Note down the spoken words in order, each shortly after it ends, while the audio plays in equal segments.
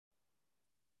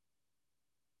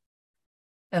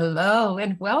Hello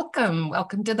and welcome.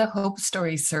 Welcome to the Hope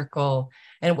Story Circle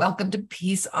and welcome to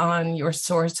Peace On, your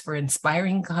source for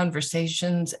inspiring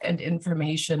conversations and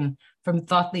information from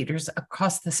thought leaders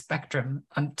across the spectrum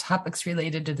on topics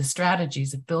related to the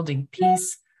strategies of building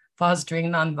peace, fostering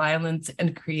nonviolence,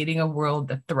 and creating a world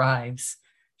that thrives,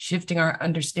 shifting our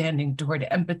understanding toward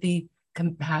empathy,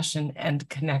 compassion, and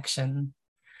connection.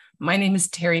 My name is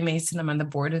Terry Mason. I'm on the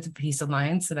board of the Peace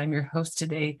Alliance, and I'm your host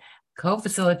today.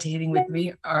 Co-facilitating with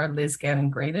me are Liz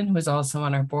Gannon-Graydon, who is also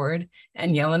on our board,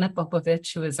 and Jelena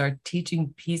Popovic, who is our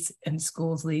teaching peace in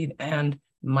schools lead and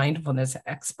mindfulness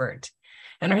expert.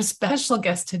 And our special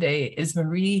guest today is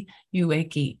Marie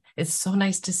Ueki. It's so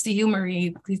nice to see you,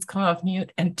 Marie. Please come off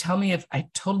mute and tell me if I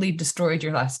totally destroyed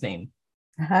your last name.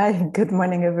 Hi, good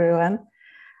morning, everyone.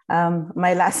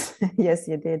 Yes,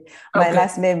 you did. My Okay.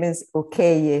 last name is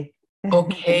Okeye.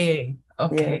 Okay.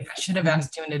 Okay. Yes. I should have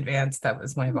asked you in advance. That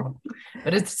was my fault.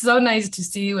 But it's so nice to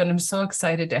see you. And I'm so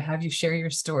excited to have you share your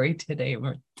story today.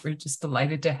 We're just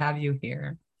delighted to have you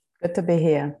here. Good to be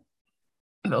here.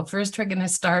 Well, first, we're going to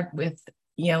start with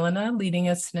Jelena leading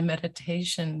us in a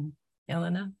meditation.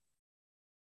 Jelena.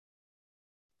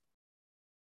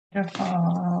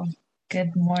 Wonderful.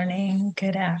 Good morning,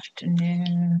 good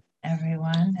afternoon,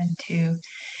 everyone, and to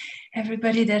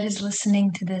everybody that is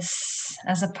listening to this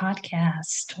as a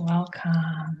podcast.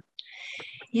 Welcome.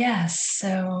 Yes,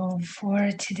 so for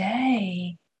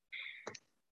today,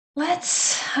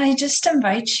 I just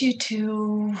invite you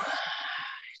to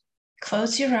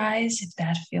close your eyes if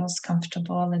that feels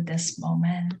comfortable at this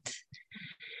moment,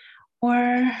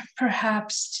 or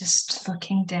perhaps just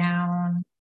looking down,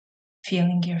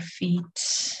 feeling your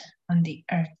feet on the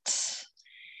earth.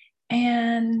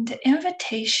 And the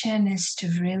invitation is to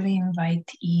really invite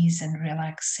ease and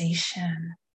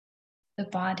relaxation, the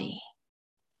body.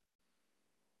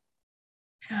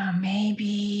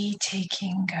 Maybe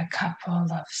taking a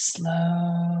couple of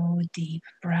slow, deep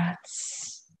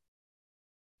breaths.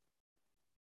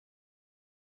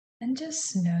 And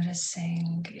just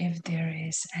noticing if there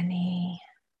is any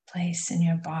place in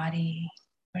your body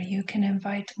where you can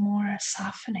invite more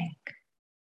softening.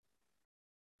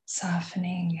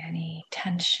 Softening any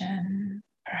tension,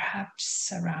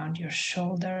 perhaps around your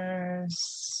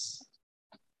shoulders,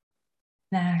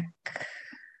 neck,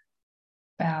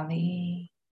 belly,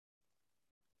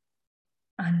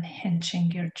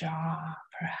 unhinging your jaw,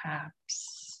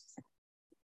 perhaps,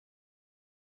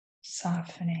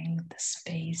 softening the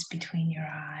space between your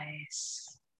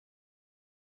eyes,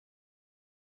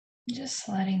 just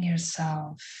letting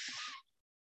yourself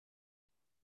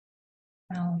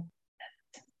melt.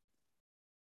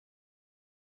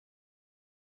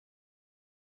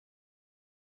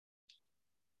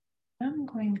 I'm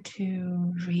going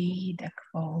to read a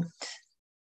quote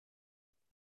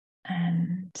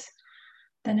and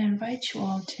then invite you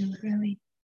all to really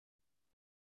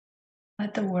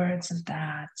let the words of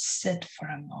that sit for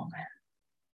a moment.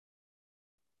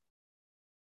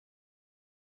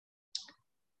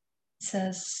 It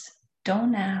says,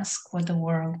 don't ask what the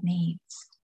world needs.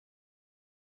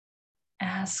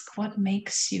 Ask what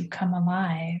makes you come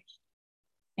alive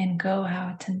and go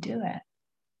out and do it.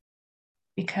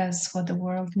 Because what the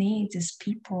world needs is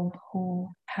people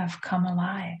who have come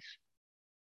alive.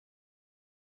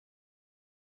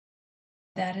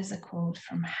 That is a quote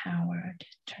from Howard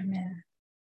Thurman.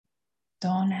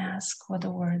 Don't ask what the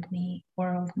world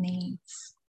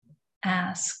needs.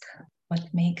 Ask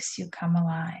what makes you come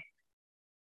alive.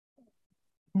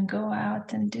 And go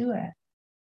out and do it.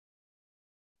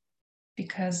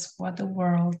 Because what the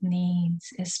world needs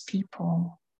is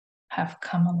people have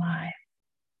come alive.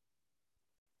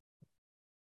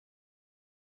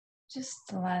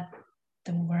 Just let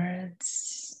the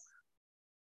words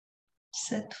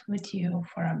sit with you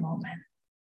for a moment.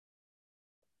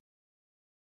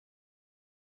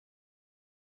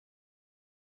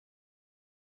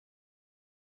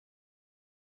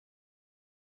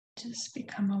 Just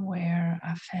become aware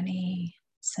of any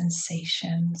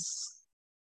sensations,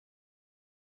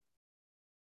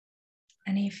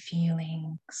 any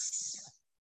feelings,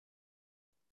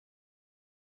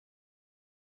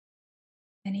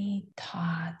 any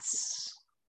thoughts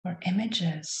or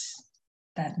images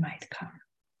that might come.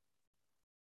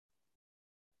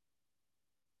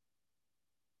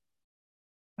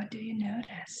 What do you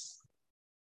notice?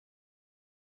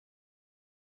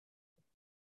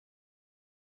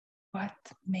 What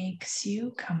makes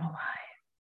you come alive?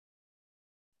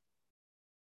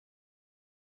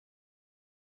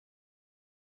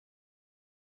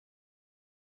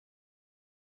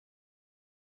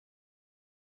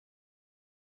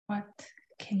 What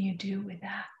can you do with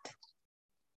that?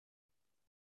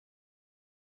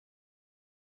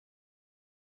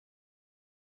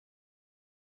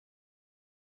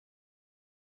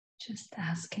 Just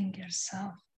asking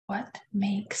yourself, what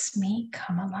makes me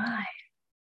come alive?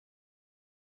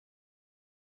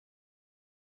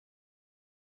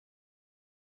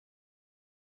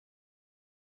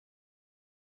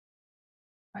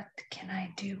 What can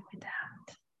I do with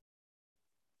that?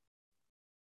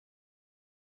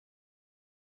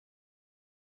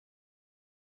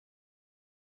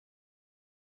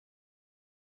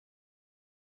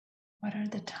 What are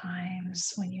the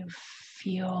times when you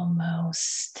feel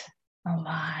most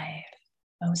alive,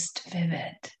 most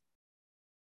vivid,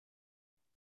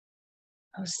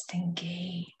 most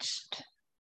engaged,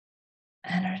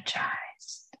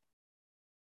 energized?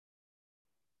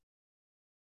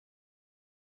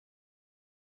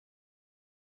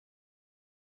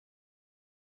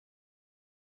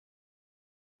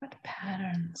 What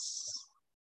patterns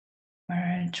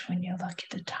emerge when you look at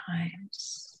the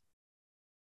times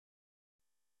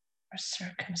or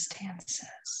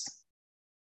circumstances?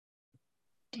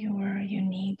 Your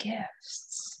unique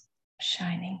gifts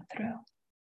shining through.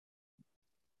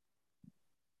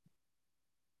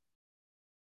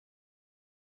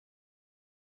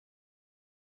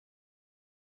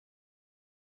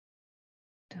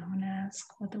 Don't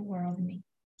ask what the world needs.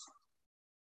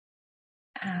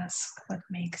 Ask what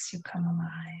makes you come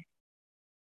alive.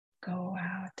 Go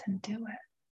out and do it.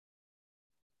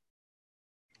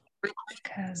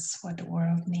 Because what the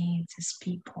world needs is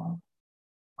people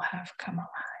who have come alive.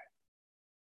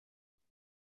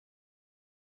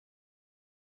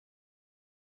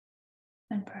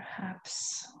 And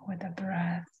perhaps with a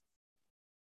breath,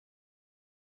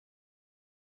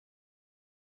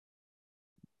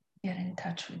 get in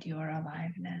touch with your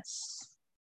aliveness,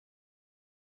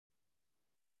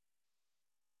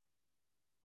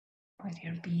 with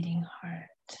your beating heart.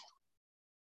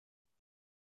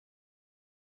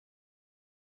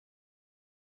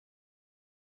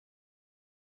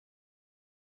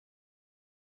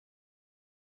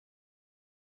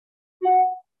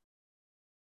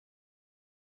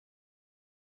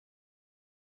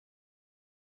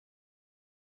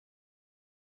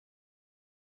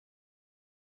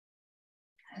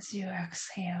 As you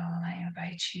exhale, I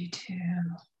invite you to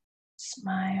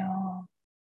smile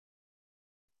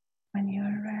when you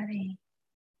are ready.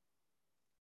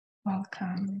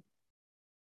 Welcome,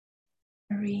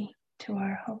 Marie, to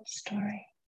our hope story.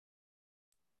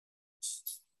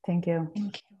 Thank you.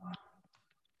 Thank you all.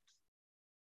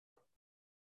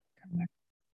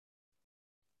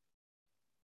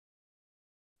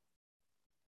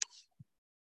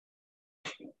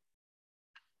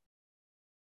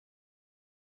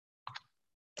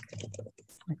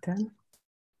 My turn.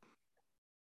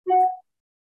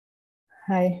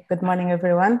 Hi, good morning,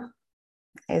 everyone.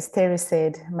 As Terry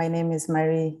said, my name is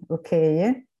Marie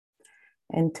Okeye,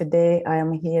 and today I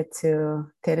am here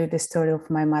to tell you the story of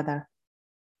my mother.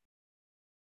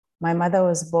 My mother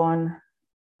was born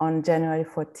on January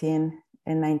 14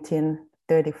 in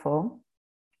 1934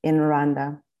 in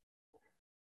Rwanda.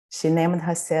 She named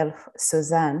herself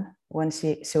Suzanne when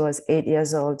she was 8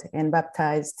 years old and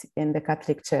baptized in the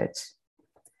Catholic Church.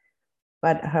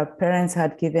 But her parents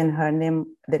had given her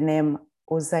the name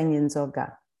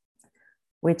Uzanyinzoga,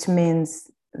 which means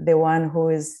the one who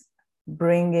is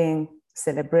bringing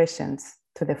celebrations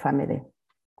to the family.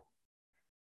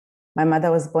 My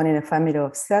mother was born in a family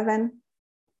of 7,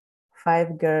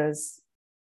 5 girls,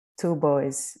 2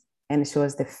 boys, and she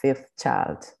was the 5th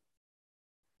child.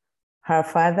 Her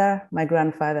father, my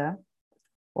grandfather,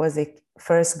 was a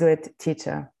first grade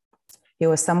teacher. He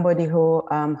was somebody who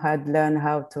had learned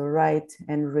how to write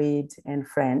and read in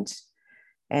French,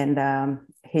 and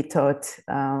he taught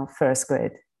first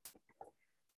grade.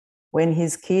 When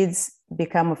his kids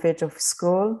become of age of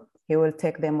school, he will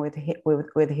take them with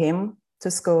him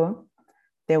to school.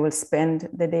 They will spend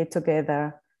the day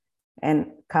together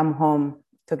and come home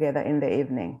together in the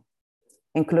evening,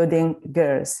 including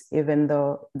girls, even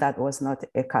though that was not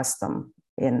a custom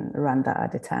in Rwanda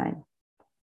at the time.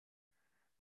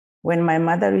 When my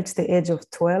mother reached the age of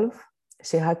 12,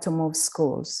 she had to move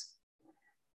schools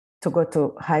to go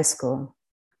to high school.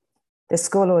 The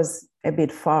school was a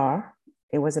bit far.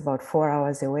 It was about 4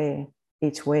 hours away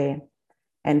each way,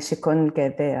 and she couldn't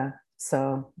get there.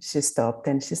 So she stopped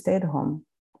and she stayed home.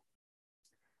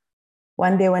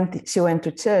 One day when she went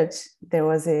to church, there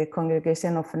was a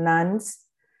congregation of nuns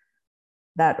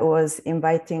that was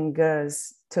inviting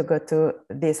girls to go to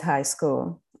this high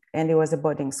school, and it was a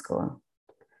boarding school.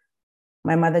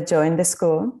 My mother joined the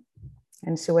school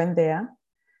and she went there.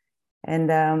 And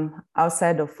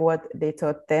outside of what they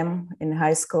taught them in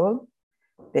high school,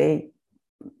 they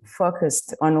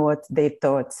focused on what they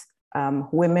thought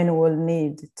women will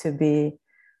need to be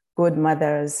good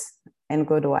mothers and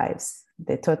good wives.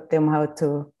 They taught them how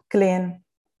to clean,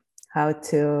 how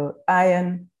to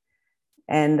iron,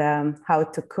 and how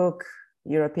to cook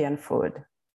European food.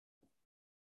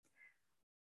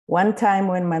 One time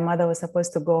when my mother was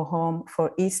supposed to go home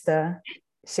for Easter,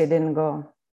 she didn't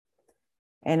go.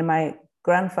 And my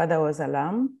grandfather was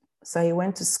alarmed, so he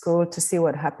went to school to see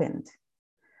what happened.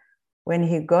 When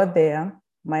he got there,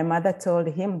 my mother told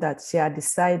him that she had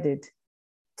decided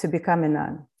to become a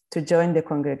nun, to join the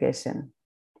congregation.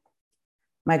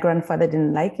 My grandfather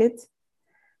didn't like it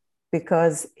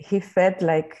because he felt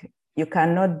like you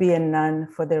cannot be a nun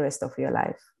for the rest of your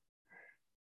life.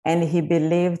 And he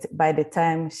believed by the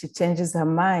time she changes her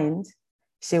mind,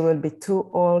 she will be too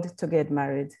old to get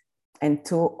married and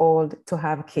too old to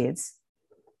have kids.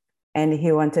 And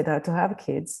he wanted her to have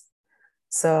kids.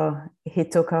 So he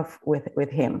took her with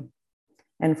him.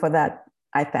 And for that,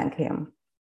 I thank him.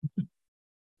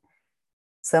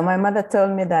 So my mother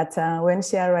told me that when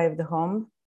she arrived home,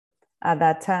 at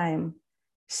that time,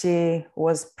 she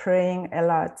was praying a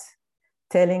lot,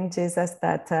 telling Jesus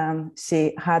that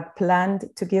she had planned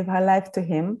to give her life to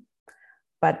him,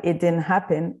 but it didn't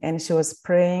happen. And she was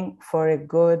praying for a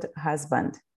good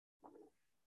husband.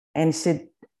 And she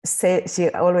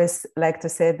always liked to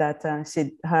say that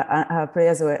her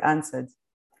prayers were answered.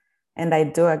 And I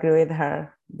do agree with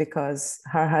her because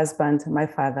her husband, my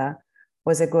father,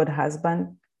 was a good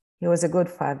husband. He was a good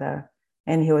father,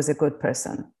 and he was a good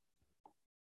person.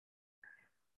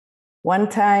 One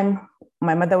time,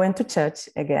 my mother went to church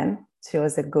again. She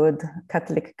was a good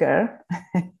Catholic girl.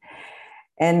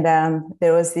 And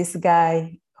there was this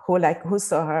guy who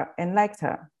saw her and liked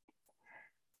her.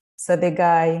 So the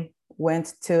guy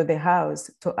went to the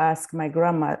house to ask my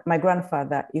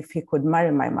grandfather if he could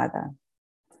marry my mother.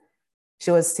 She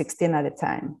was 16 at the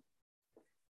time.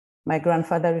 My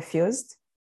grandfather refused.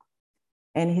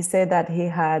 And he said that he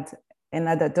had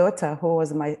another daughter who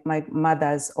was my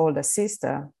mother's older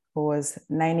sister, who was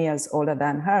 9 years older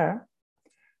than her.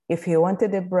 If he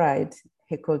wanted a bride,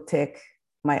 he could take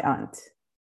my aunt.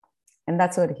 And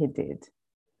that's what he did.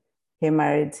 He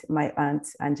married my aunt,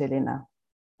 Angelina.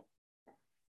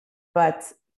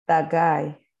 But that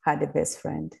guy had a best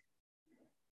friend.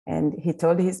 And he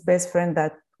told his best friend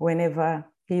that whenever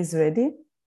he's ready,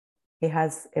 he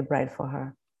has a bride for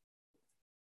her.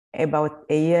 About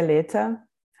a year later,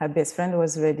 her best friend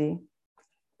was ready.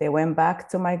 They went back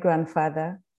to my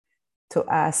grandfather to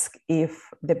ask if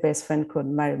the best friend could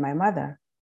marry my mother.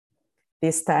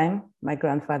 This time, my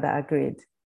grandfather agreed.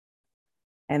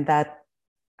 And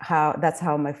that's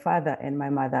how my father and my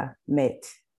mother met.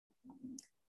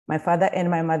 My father and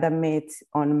my mother met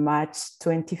on March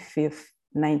 25th,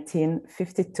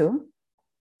 1952.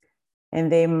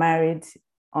 And they married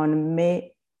on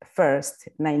May 1st,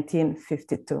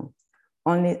 1952,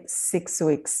 only 6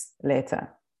 weeks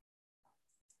later.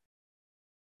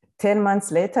 10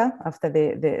 months later, after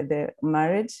the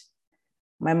marriage,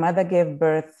 my mother gave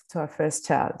birth to her first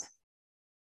child.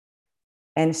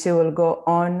 And she will go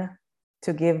on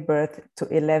to give birth to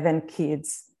 11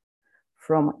 kids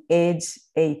from age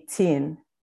 18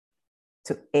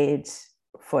 to age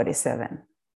 47.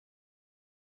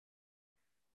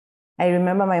 I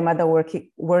remember my mother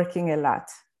working a lot.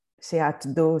 She had to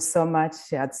do so much.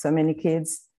 She had so many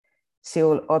kids. She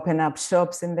will open up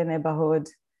shops in the neighborhood.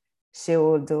 She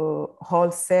will do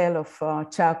wholesale of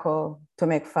charcoal to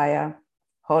make fire,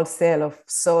 wholesale of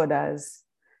sodas.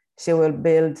 She will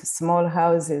build small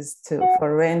houses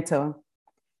for rental.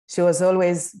 She was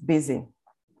always busy.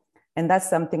 And that's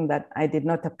something that I did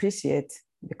not appreciate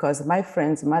because my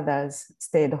friends' mothers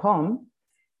stayed home.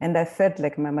 And I felt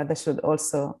like my mother should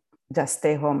also just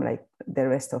stay home like the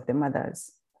rest of the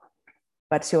mothers.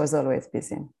 But she was always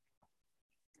busy.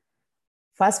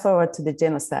 Fast forward to the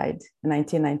genocide in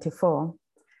 1994,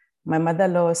 my mother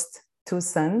lost 2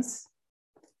 sons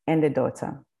and a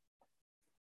daughter.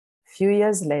 Few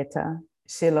years later,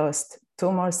 she lost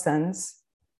 2 more sons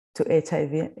to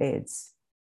HIV/AIDS.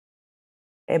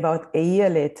 About a year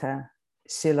later,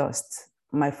 she lost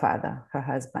my father, her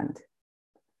husband.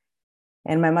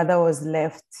 And my mother was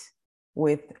left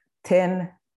with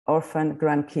 10 orphan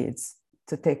grandkids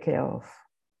to take care of.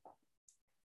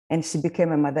 And she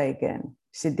became a mother again.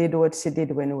 She did what she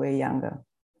did when we were younger.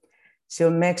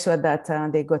 She'll make sure that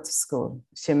they go to school.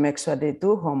 She'll make sure they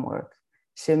do homework.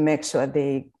 She'll make sure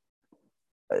they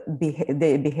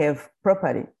behave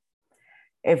properly.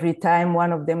 Every time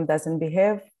one of them doesn't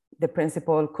behave, the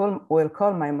principal will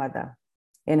call my mother.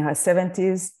 In her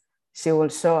 70s, she will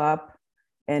show up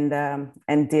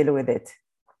and deal with it.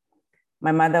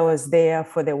 My mother was there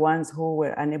for the ones who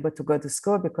were unable to go to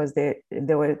school because they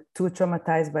were too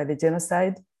traumatized by the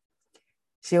genocide.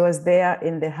 She was there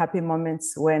in the happy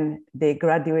moments when they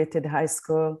graduated high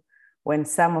school, when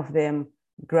some of them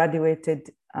graduated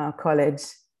college,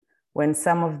 when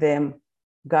some of them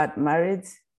got married,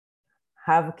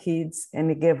 have kids,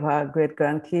 and gave her great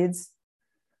grandkids.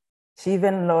 She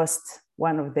even lost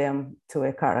one of them to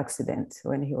a car accident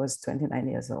when he was 29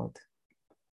 years old.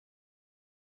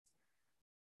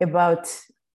 About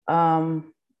a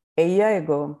year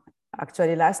ago,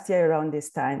 actually last year around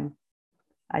this time,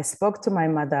 I spoke to my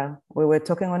mother. We were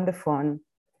talking on the phone,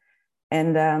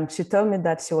 and she told me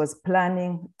that she was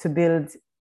planning to build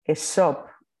a shop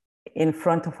in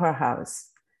front of her house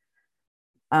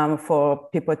for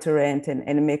people to rent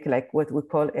and make like what we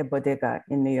call a bodega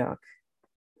in New York.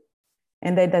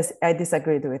 And I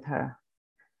disagreed with her.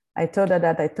 I told her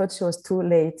that I thought she was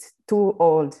too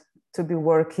old to be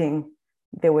working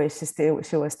the way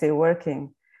she was still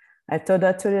working. I told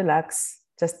her to relax,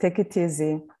 just take it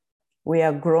easy. We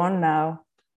are grown now.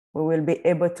 We will be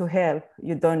able to help.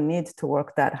 You don't need to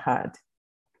work that hard.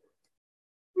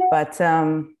 But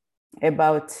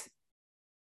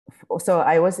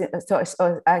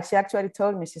she actually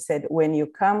told me, she said, when you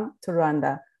come to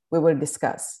Rwanda, we will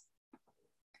discuss.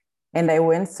 And I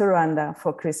went to Rwanda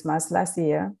for Christmas last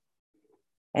year,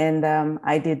 and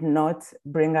I did not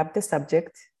bring up the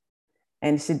subject,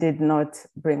 and she did not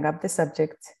bring up the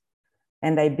subject.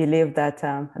 And I believe that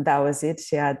that was it.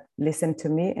 She had listened to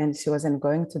me and she wasn't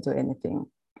going to do anything.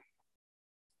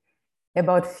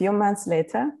 About a few months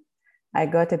later, I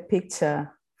got a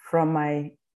picture from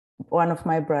one of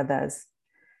my brothers.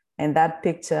 And that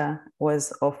picture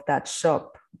was of that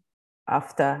shop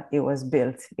after it was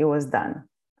built, it was done.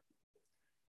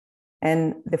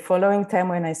 And the following time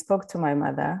when I spoke to my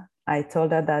mother, I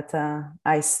told her that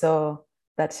I saw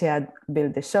that she had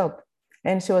built the shop.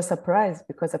 And she was surprised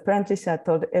because apparently she had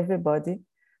told everybody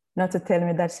not to tell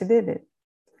me that she did it.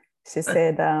 She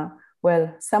said,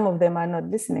 well, some of them are not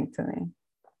listening to me.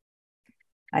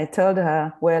 I told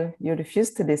her, well, you refuse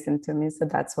to listen to me, so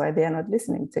that's why they are not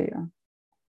listening to you.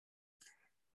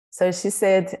 So she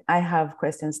said, I have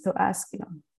questions to ask you.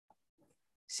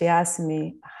 She asked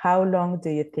me, how long do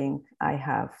you think I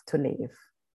have to live?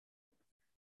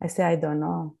 I said, I don't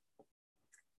know.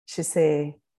 She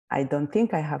said, I don't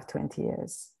think I have 20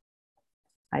 years.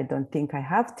 I don't think I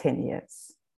have 10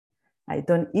 years. I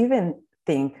don't even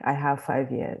think I have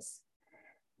 5 years.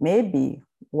 Maybe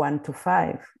 1 to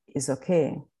 5 is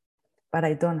okay, but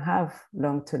I don't have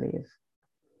long to live.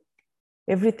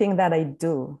 Everything that I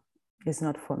do is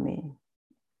not for me.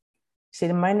 She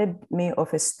reminded me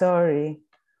of a story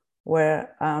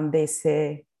where they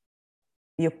say,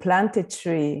 you plant a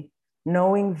tree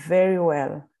knowing very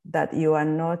well that you are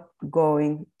not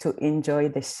going to enjoy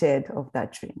the shade of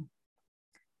that tree.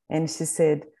 And she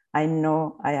said, I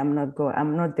know I'm not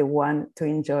the one to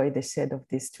enjoy the shade of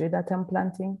this tree that I'm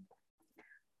planting,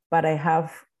 but I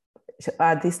have,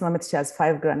 at this moment, she has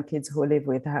 5 grandkids who live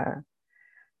with her.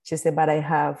 She said, but I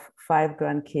have 5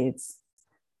 grandkids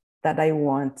that I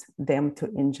want them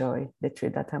to enjoy the tree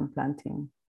that I'm planting.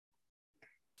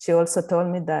 She also told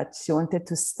me that she wanted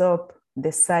to stop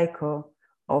the cycle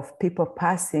of people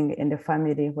passing in the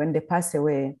family when they pass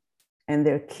away and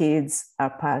their kids are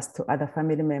passed to other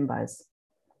family members.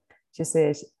 She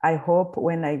says, I hope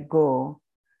when I go,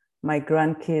 my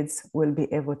grandkids will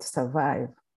be able to survive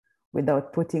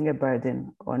without putting a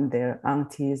burden on their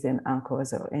aunties and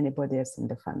uncles or anybody else in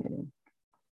the family.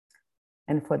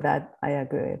 And for that, I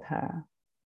agree with her.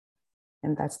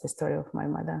 And that's the story of my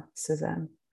mother, Suzanne.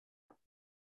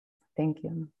 Thank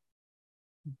you.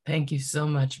 Thank you so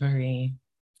much, Marie.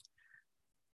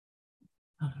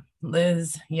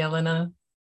 Liz, Yelena,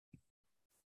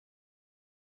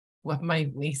 what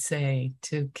might we say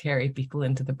to carry people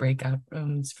into the breakout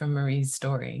rooms from Marie's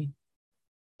story?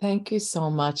 Thank you so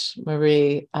much,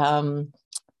 Marie. For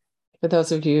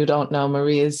those of you who don't know,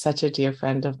 Marie is such a dear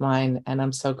friend of mine, and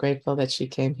I'm so grateful that she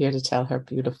came here to tell her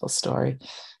beautiful story.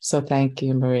 So thank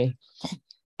you, Marie.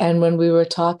 And when we were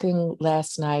talking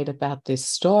last night about this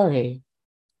story,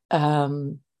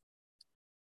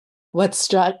 what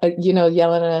struck,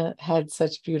 Yelena had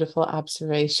such beautiful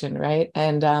observation, right?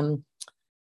 And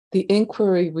the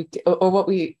inquiry what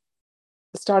we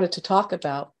started to talk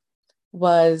about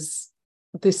was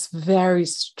this very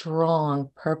strong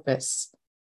purpose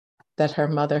that her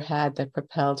mother had that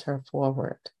propelled her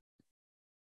forward.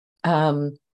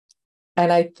 And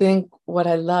I think what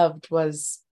I loved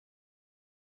was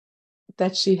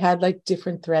that she had like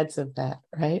different threads of that,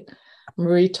 right?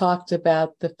 Marie talked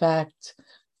about the fact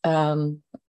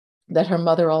that her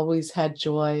mother always had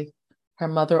joy. Her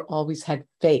mother always had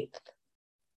faith,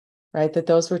 right? That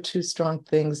those were 2 strong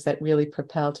things that really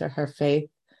propelled her faith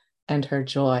and her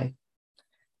joy.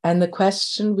 And the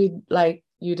question we'd like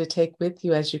you to take with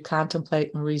you as you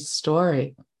contemplate Marie's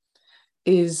story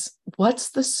is, what's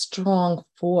the strong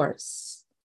force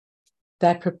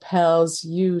that propels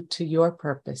you to your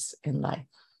purpose in life?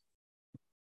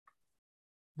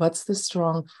 What's the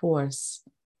strong force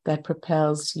that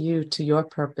propels you to your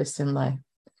purpose in life?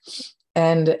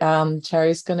 And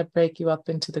Cherry's going to break you up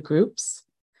into the groups.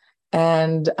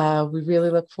 And we really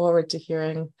look forward to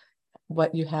hearing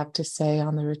what you have to say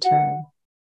on the return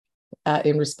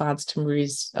in response to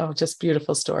Marie's just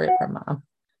beautiful story of her mom.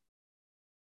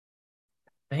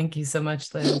 Thank you so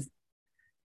much, Liz.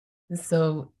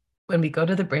 So when we go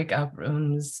to the breakout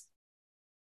rooms,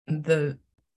 the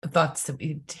thoughts that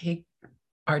we take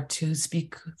are to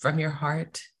speak from your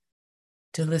heart,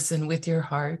 to listen with your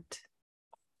heart,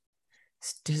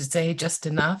 to say just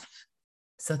enough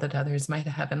so that others might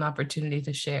have an opportunity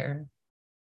to share.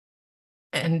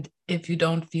 And if you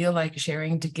don't feel like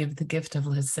sharing, to give the gift of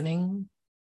listening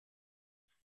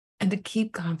and to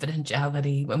keep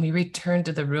confidentiality. When we return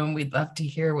to the room, we'd love to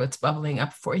hear what's bubbling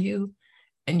up for you.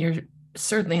 And you're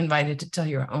certainly invited to tell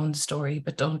your own story,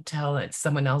 but don't tell it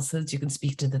someone else's. You can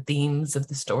speak to the themes of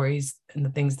the stories and the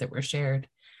things that were shared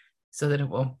so that it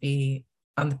won't be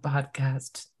on the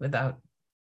podcast without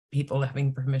people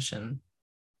having permission.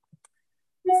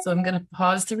 So I'm going to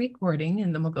pause the recording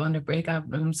and then we'll go into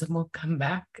breakout rooms and we'll come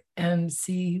back and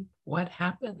see what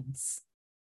happens.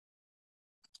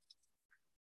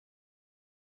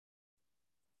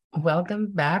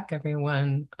 Welcome back,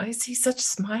 everyone. I see such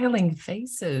smiling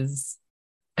faces.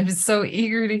 I'm just so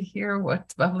eager to hear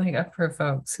what's bubbling up for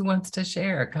folks. Who wants to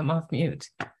share? Come off mute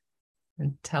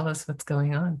and tell us what's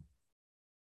going on.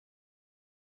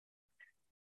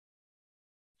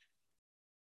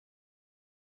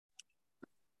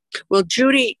 Well,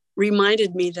 Judy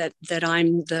reminded me that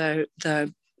I'm the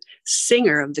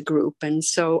singer of the group, and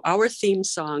so our theme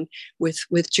song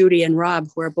with Judy and Rob,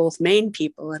 who are both Maine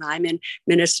people, and I'm in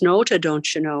Minnesota,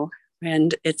 don't you know?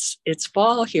 And it's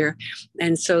fall here,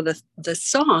 and so the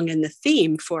song and the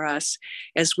theme for us,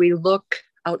 as we look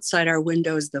outside our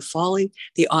windows,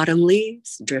 the autumn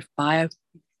leaves drift by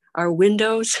our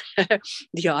windows,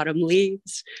 the autumn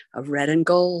leaves of red and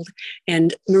gold.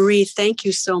 And Marie, thank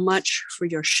you so much for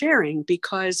your sharing,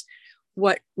 because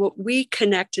what we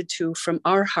connected to from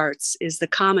our hearts is the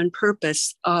common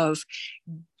purpose of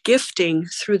gifting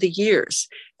through the years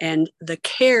and the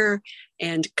care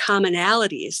and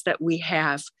commonalities that we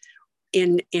have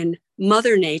in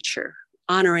Mother Nature,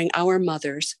 honoring our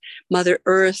mothers, Mother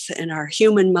Earth and our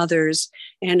human mothers,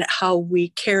 and how we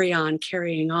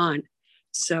carrying on.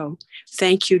 So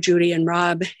thank you, Judy and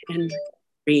Rob and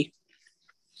Marie.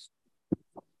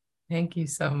 Thank you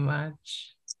so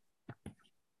much.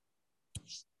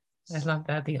 I love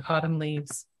that, the autumn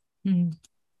leaves. Who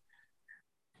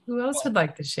else would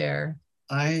like to share?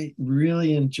 I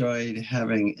really enjoyed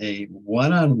having a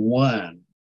one-on-one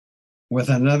with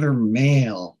another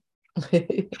male. I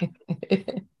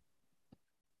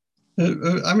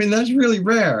mean, that's really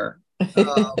rare.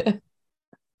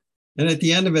 And at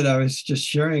the end of it, I was just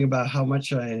sharing about how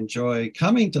much I enjoy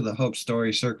coming to the Hope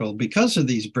Story Circle because of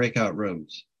these breakout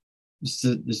rooms. It's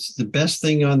the best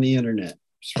thing on the internet,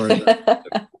 as far as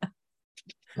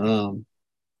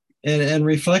and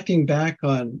reflecting back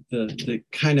on the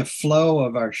kind of flow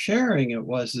of our sharing, it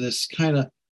was this kind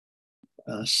of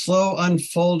slow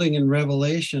unfolding and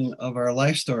revelation of our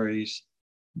life stories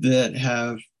that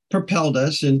have propelled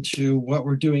us into what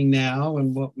we're doing now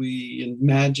and what we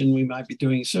imagine we might be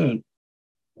doing soon.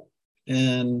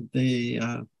 And the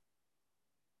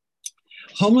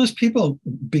homeless people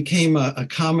became a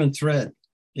common thread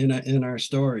in our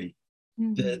story.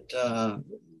 Mm-hmm.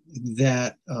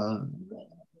 that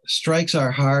strikes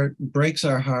our heart, breaks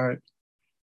our heart,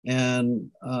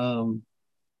 and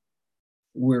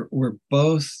we're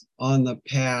both on the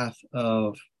path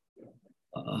of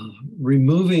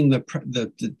removing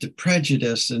the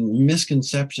prejudice and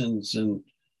misconceptions and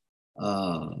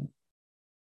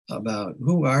about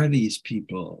who are these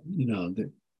people. You know,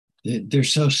 they're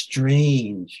so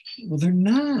strange. Well, they're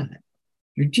not.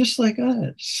 You're just like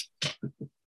us.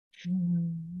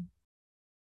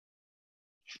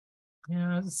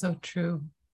 Yeah, it's so true.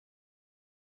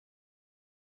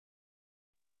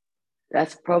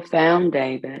 That's profound,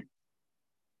 David.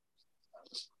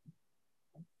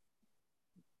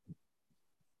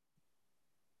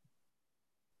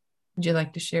 Would you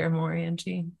like to share more,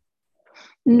 Angie?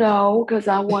 No, because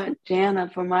I want Jana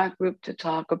from my group to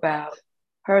talk about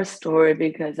her story,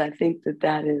 because I think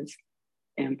that is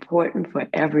important for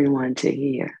everyone to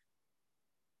hear,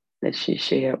 that she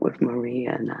shared with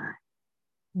Maria and I.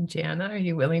 Jana, are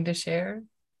you willing to share?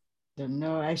 don't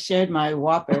know. I shared my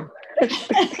Whopper.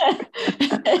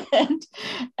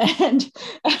 and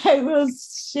I will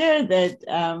share that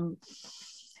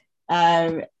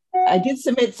I did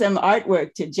submit some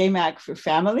artwork to JMAC for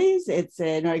Families. It's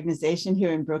an organization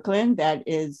here in Brooklyn that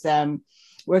is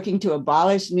working to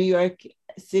abolish New York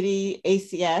City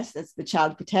ACS, that's the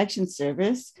Child Protection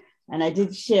Service. And I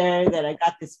did share that I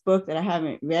got this book that I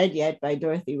haven't read yet by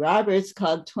Dorothy Roberts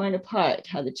called Torn Apart: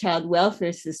 How the Child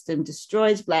Welfare System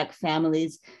Destroys Black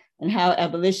Families and How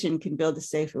Abolition Can Build a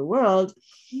Safer World.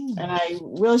 And I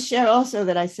will share also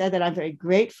that I said that I'm very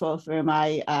grateful for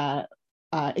my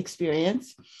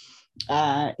experience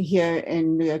here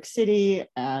in New York City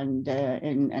and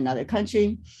in another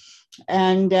country.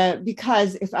 And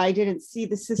because if I didn't see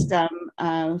the system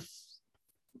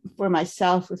for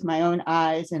myself with my own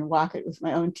eyes and walk it with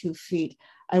my own 2 feet,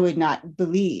 I would not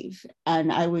believe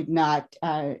and I would not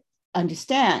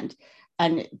understand.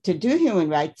 And to do human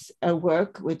rights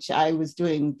work, which I was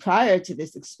doing prior to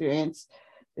this experience,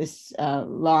 this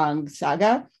long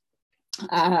saga,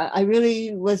 I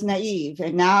really was naive.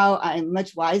 And now I'm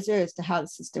much wiser as to how the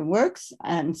system works.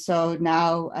 And so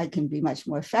now I can be much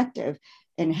more effective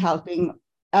in helping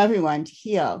everyone to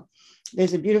heal.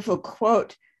 There's a beautiful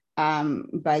quote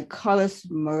by Carlos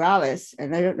Morales,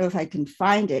 and I don't know if I can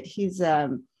find it. He's a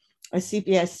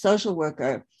CPS social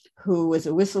worker who was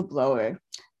a whistleblower.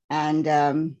 And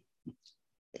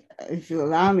if you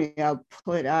allow me, I'll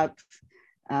pull it up.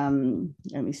 Let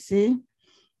me see.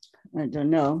 I don't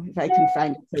know if I can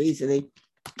find it so easily.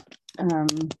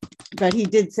 But he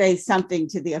did say something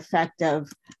to the effect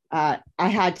of, I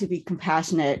had to be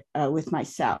compassionate with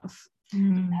myself.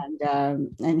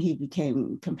 And he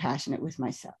became compassionate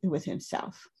with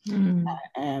himself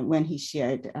when he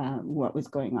shared what was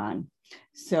going on.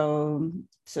 So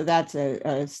that's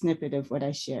a snippet of what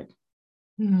I shared.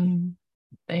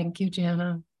 Thank you,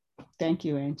 Jana. Thank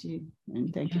you, Angie.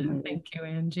 And thank you, Maria. Thank you,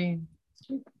 Angie.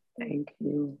 Thank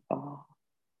you all.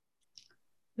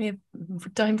 We have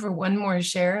time for one more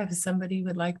share. If somebody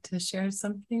would like to share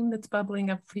something that's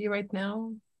bubbling up for you right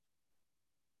now.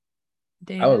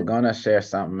 David? I was gonna share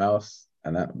something else,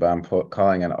 but I'm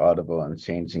calling an audible and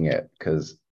changing it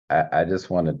because I just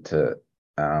wanted to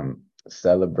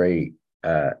celebrate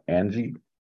Angie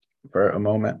for a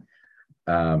moment.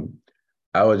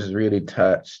 I was really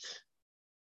touched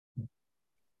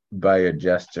by your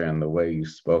gesture and the way you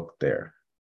spoke there.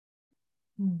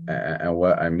 And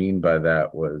what I mean by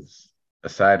that was,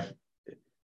 aside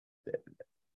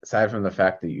from the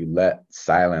fact that you let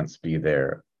silence be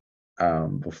there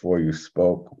before you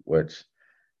spoke, which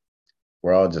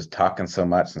we're all just talking so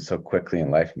much and so quickly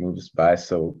and life moves by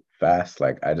so fast.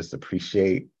 Like, I just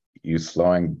appreciate you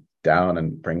slowing down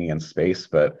and bringing in space.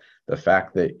 But the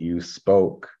fact that you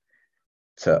spoke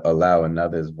to allow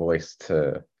another's voice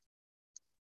to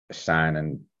shine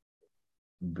and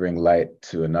bring light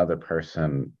to another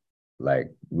person,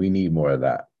 like, we need more of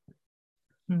that.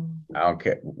 I don't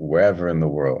care, wherever in the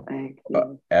world,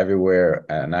 everywhere.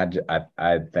 And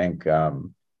I think,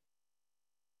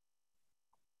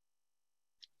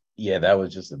 yeah, that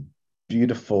was just a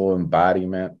beautiful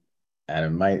embodiment. And it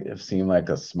might have seemed like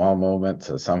a small moment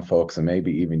to some folks, and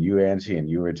maybe even you, Angie, and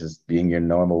you were just being your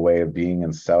normal way of being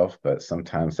in self, but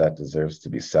sometimes that deserves to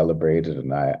be celebrated.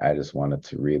 And I just wanted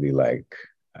to really like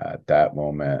that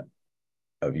moment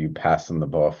of you passing the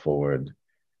ball forward.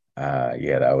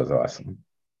 Yeah, that was awesome.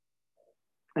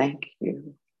 Thank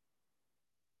you.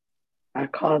 I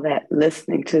call that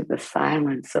listening to the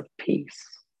silence of peace.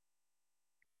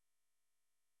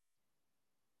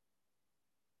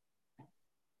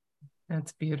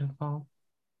 That's beautiful.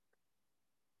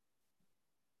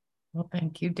 Well,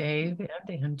 thank you, Dave and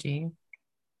Angie.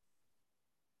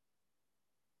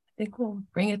 I think we'll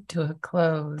bring it to a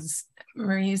close.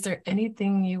 Marie, is there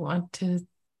anything you want to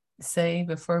say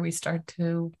before we start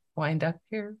to wind up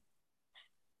here?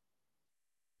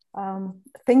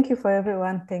 Thank you for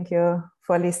everyone. Thank you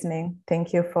for listening.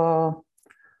 Thank you for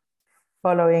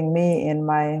following me in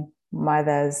my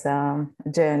mother's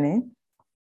journey.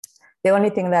 The only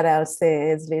thing that I'll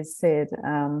say, as Liz said,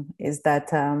 is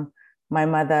that my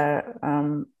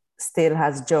mother still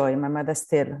has joy. My mother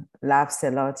still laughs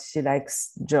a lot. She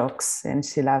likes jokes and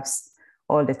she laughs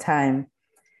all the time.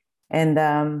 And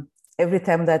every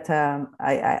time that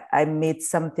I meet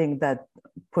something that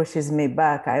pushes me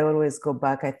back, I always go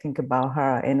back. I think about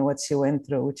her and what she went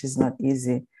through, which is not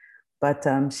easy. But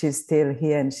she's still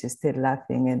here and she's still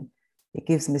laughing, and it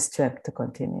gives me strength to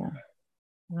continue.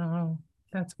 Oh,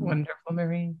 that's wonderful,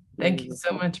 Marie. Thank you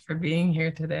so much for being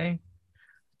here today.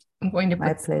 I'm going to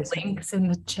put some links in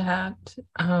the chat.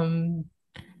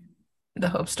 The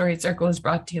Hope Story Circle is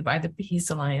brought to you by the Peace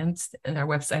Alliance, and our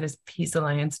website is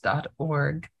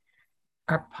peacealliance.org.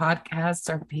 Our podcasts,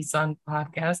 our Peace On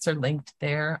podcasts are linked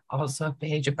there. Also a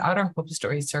page about our Hope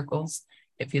Story Circles,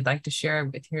 if you'd like to share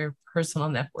it with your personal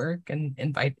network and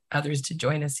invite others to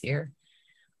join us here.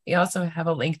 We also have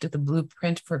a link to the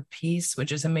Blueprint for Peace,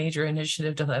 which is a major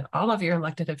initiative to let all of your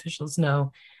elected officials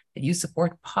know that you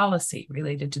support policy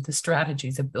related to the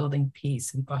strategies of building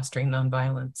peace and fostering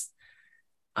nonviolence.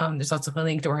 There's also a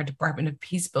link to our Department of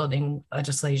Peacebuilding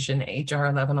legislation, HR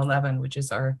 1111, which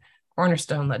is our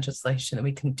cornerstone legislation that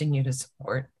we continue to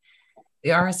support.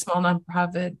 We are a small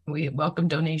nonprofit. We welcome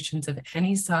donations of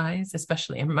any size,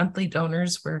 especially our monthly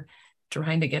donors. We're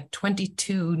trying to get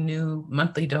 22 new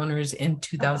monthly donors in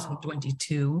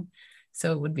 2022.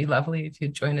 So it would be lovely if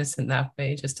you'd join us in that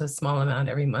way. Just a small amount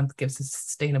every month gives us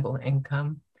sustainable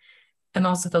income. And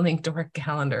also the link to our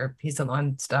calendar,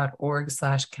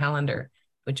 peacealliance.org/calendar,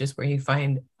 which is where you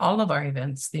find all of our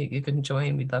events that you can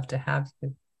join. We'd love to have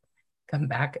you come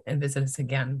back and visit us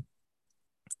again.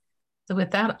 So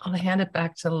with that, I'll hand it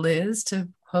back to Liz to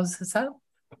close this up.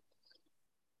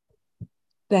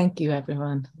 Thank you,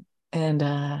 everyone. And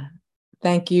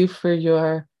thank you for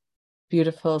your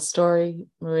beautiful story,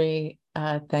 Marie.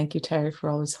 Thank you, Terry, for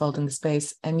always holding the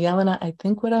space. And Yelena, I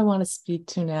think what I want to speak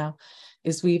to now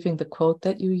is weaving the quote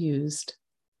that you used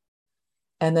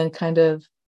and then kind of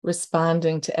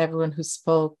responding to everyone who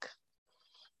spoke.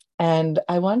 And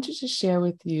I wanted to share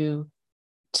with you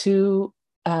two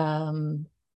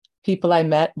people I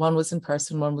met. One was in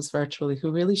person, one was virtually,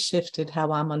 who really shifted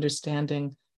how I'm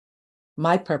understanding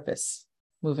my purpose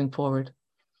moving forward.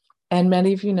 And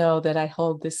many of you know that I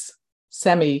hold this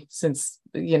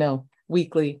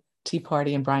weekly tea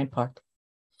party in Bryant Park.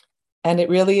 And it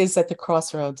really is at the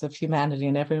crossroads of humanity,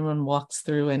 and everyone walks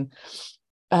through. And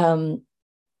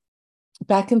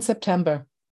back in September,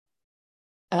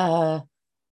 a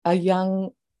young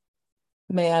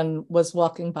man was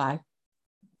walking by,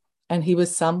 and he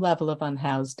was some level of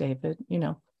unhoused, David,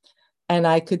 and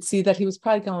I could see that he was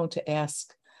probably going to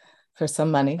ask for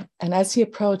some money. And as he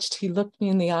approached, he looked me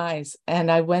in the eyes, and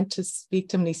I went to speak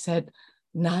to him, and he said,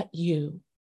 "Not you.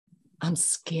 I'm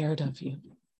scared of you."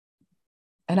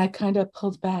 And I kind of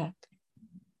pulled back.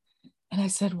 And I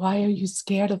said, "Why are you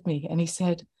scared of me?" And he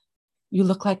said, "You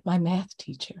look like my math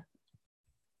teacher."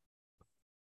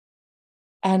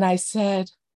 And I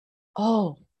said,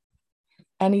 "Oh."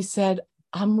 And he said,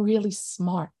 "I'm really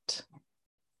smart,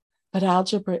 but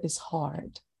algebra is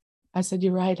hard." I said,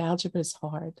 "You're right, algebra is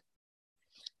hard."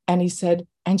 And he said,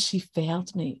 "And she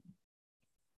failed me."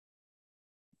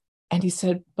 And he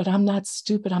said, "But I'm not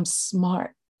stupid, I'm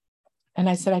smart." And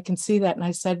I said, "I can see that." And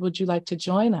I said, "Would you like to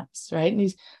join us?" Right?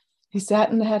 And he sat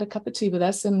and had a cup of tea with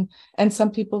us, and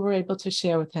some people were able to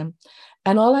share with him.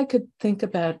 And all I could think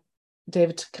about,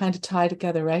 David, to kind of tie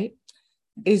together, right,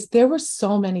 is there were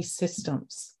so many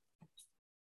systems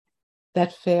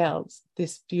that failed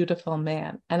this beautiful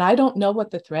man. And I don't know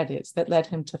what the thread is that led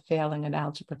him to failing an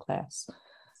algebra class,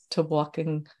 to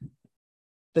walking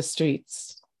the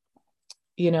streets,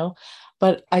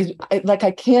 but I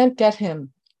can't get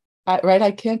him, right?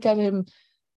 I can't get him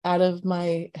out of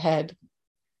my head.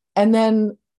 And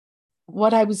then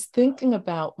what I was thinking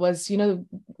about was,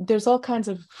 there's all kinds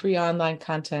of free online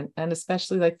content, and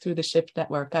especially like through the Shift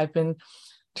Network, I've been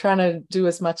trying to do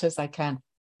as much as I can.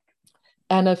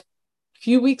 And a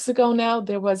few weeks ago now,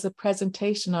 there was a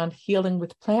presentation on healing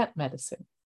with plant medicine.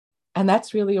 And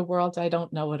that's really a world I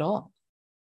don't know at all.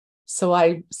 So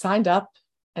I signed up,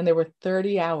 and there were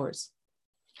 30 hours.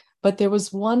 But there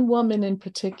was one woman in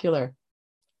particular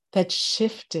that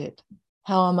shifted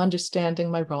how I'm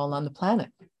understanding my role on the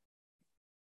planet.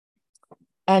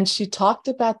 And she talked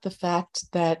about the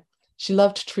fact that she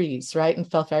loved trees, right? And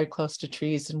felt very close to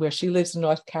trees. And where she lives in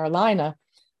North Carolina,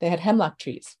 they had hemlock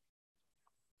trees.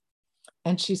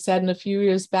 And she said, in a few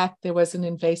years back, there was an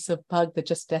invasive bug that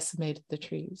just decimated the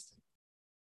trees.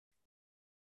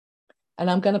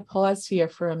 And I'm going to pause here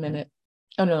for a minute.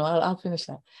 Oh, no, I'll finish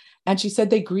that. And she said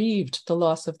they grieved the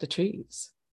loss of the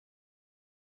trees.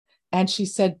 And she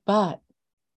said, but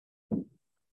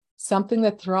something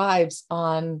that thrives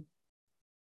on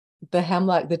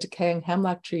the decaying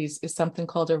hemlock trees is something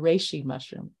called a reishi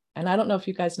mushroom. And I don't know if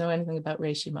you guys know anything about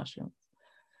reishi mushrooms,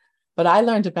 but I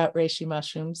learned about reishi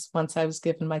mushrooms once I was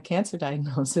given my cancer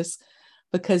diagnosis,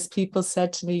 because people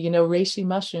said to me, reishi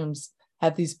mushrooms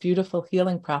have these beautiful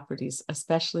healing properties,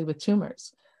 especially with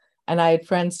tumors. And I had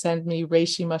friends send me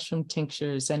reishi mushroom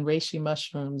tinctures and reishi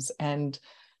mushrooms and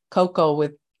cocoa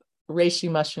with reishi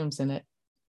mushrooms in it.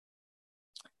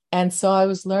 And so I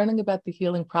was learning about the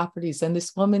healing properties. And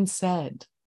this woman said,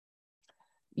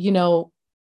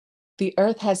 the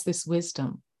earth has this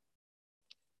wisdom.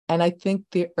 And I think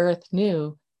the earth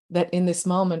knew that in this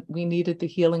moment, we needed the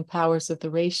healing powers of the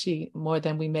reishi more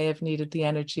than we may have needed the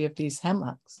energy of these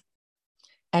hemlocks.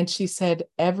 And she said,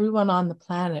 everyone on the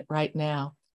planet right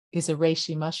now is a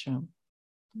reishi mushroom.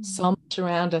 So much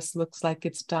around us looks like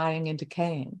it's dying and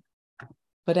decaying.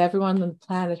 But everyone on the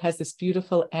planet has this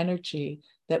beautiful energy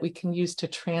that we can use to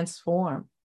transform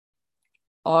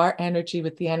our energy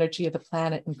with the energy of the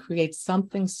planet and create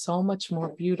something so much more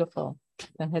beautiful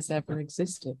than has ever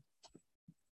existed.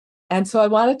 And so I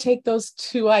want to take those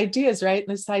two ideas, right?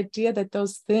 This idea that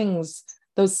those things,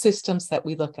 those systems that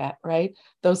we look at, right?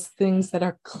 Those things that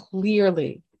are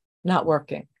clearly not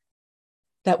working,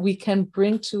 that we can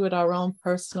bring to it our own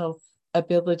personal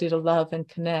ability to love and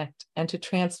connect and to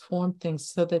transform things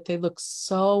so that they look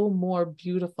so more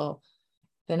beautiful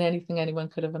than anything anyone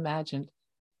could have imagined.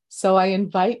 So I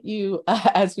invite you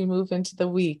as we move into the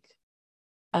week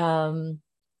to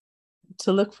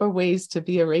look for ways to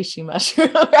be a reishi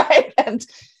mushroom, right?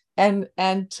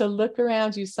 And to look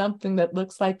around you something that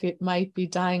looks like it might be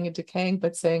dying and decaying,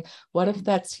 but saying, what if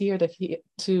that's here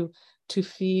to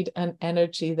feed an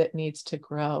energy that needs to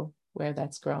grow where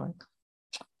that's growing?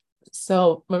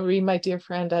 So Marie, my dear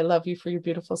friend, I love you for your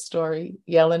beautiful story.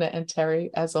 Yelena and Terry,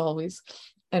 as always.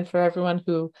 And for everyone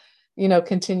who,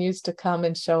 continues to come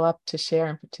and show up to share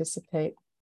and participate.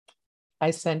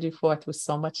 I send you forth with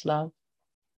so much love.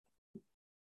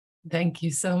 Thank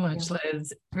you so much,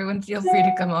 Liz. Everyone feel free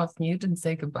to come off mute and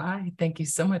say goodbye. Thank you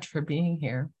so much for being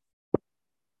here.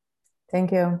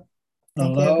 Thank you.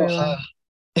 Thank you, Aloha.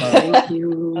 everyone. Thank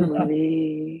you,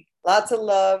 Marie. Lots of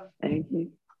love. Thank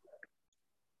you.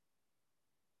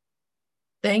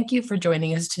 Thank you for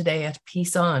joining us today at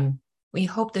Peace On. We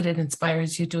hope that it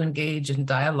inspires you to engage in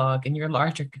dialogue in your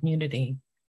larger community.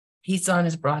 Peace On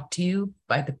is brought to you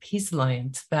by the Peace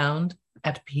Alliance, found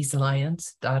at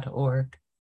peacealliance.org.